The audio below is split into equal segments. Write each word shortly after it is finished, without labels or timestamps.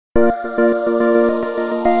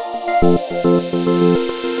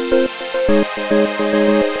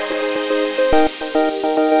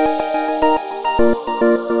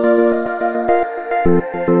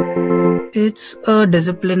It's a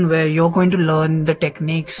discipline where you're going to learn the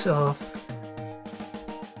techniques of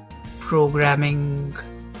programming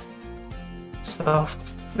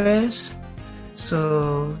softwares.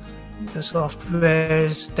 So the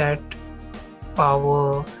softwares that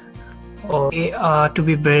power or they are to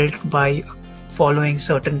be built by following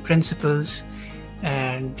certain principles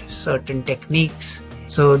and certain techniques.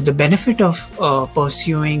 So the benefit of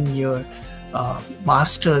pursuing your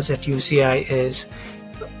masters at UCI is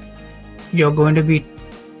you're going to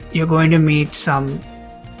meet some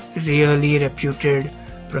really reputed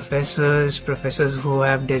professors who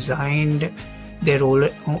have designed their own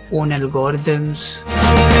algorithms.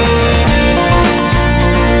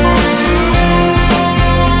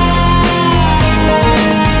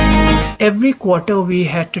 Every quarter we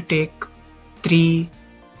had to take 3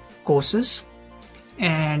 courses,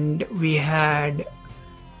 and we had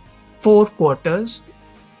 4 quarters.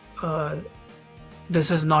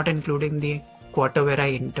 This is not including the quarter where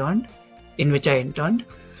in which I interned.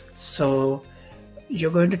 So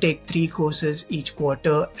you're going to take 3 courses each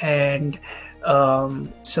quarter, and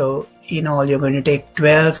so in all you're going to take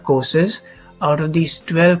 12 courses. Out of these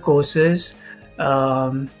 12 courses,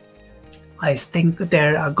 I think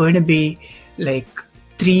there are going to be like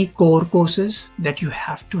 3 core courses that you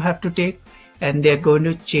have to take, and they're going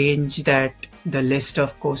to change the list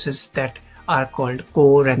of courses that are called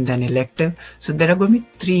core and then elective. So there are going to be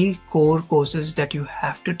 3 core courses that you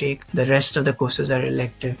have to take. The rest of the courses are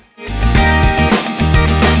elective.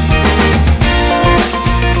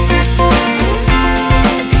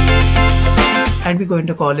 I'd be going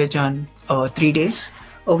to college on 3 days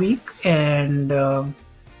a week, and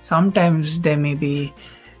sometimes there may be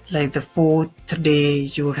like the 4th day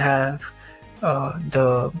you would have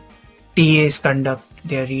the TAs conduct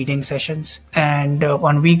their reading sessions, and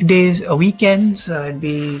on weekends I'd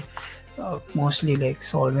be mostly like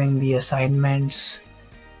solving the assignments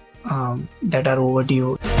that are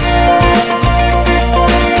overdue.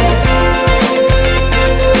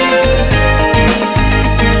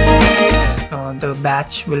 The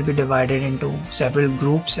batch will be divided into several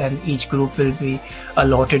groups, and each group will be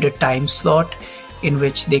allotted a time slot in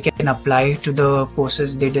which they can apply to the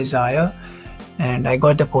courses they desire, and I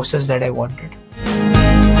got the courses that I wanted.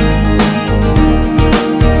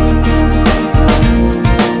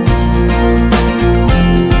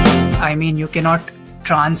 I mean, you cannot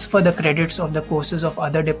transfer the credits of the courses of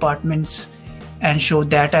other departments and show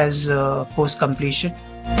that as course completion.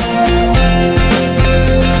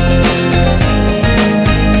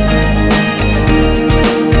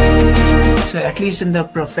 So at least in the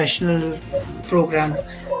professional program,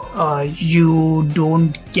 you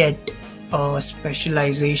don't get a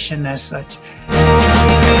specialization as such.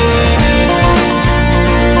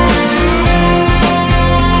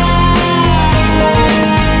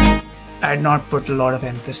 I'd not put a lot of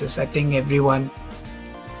emphasis. I think everyone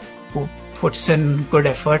who puts in good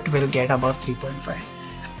effort will get above 3.5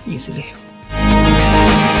 easily.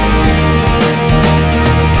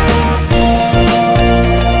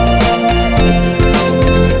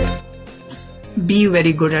 Be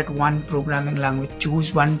very good at one programming language.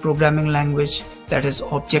 Choose one programming language that is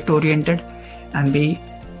object-oriented and be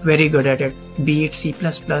very good at it. Be it C++,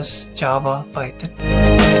 Java, Python.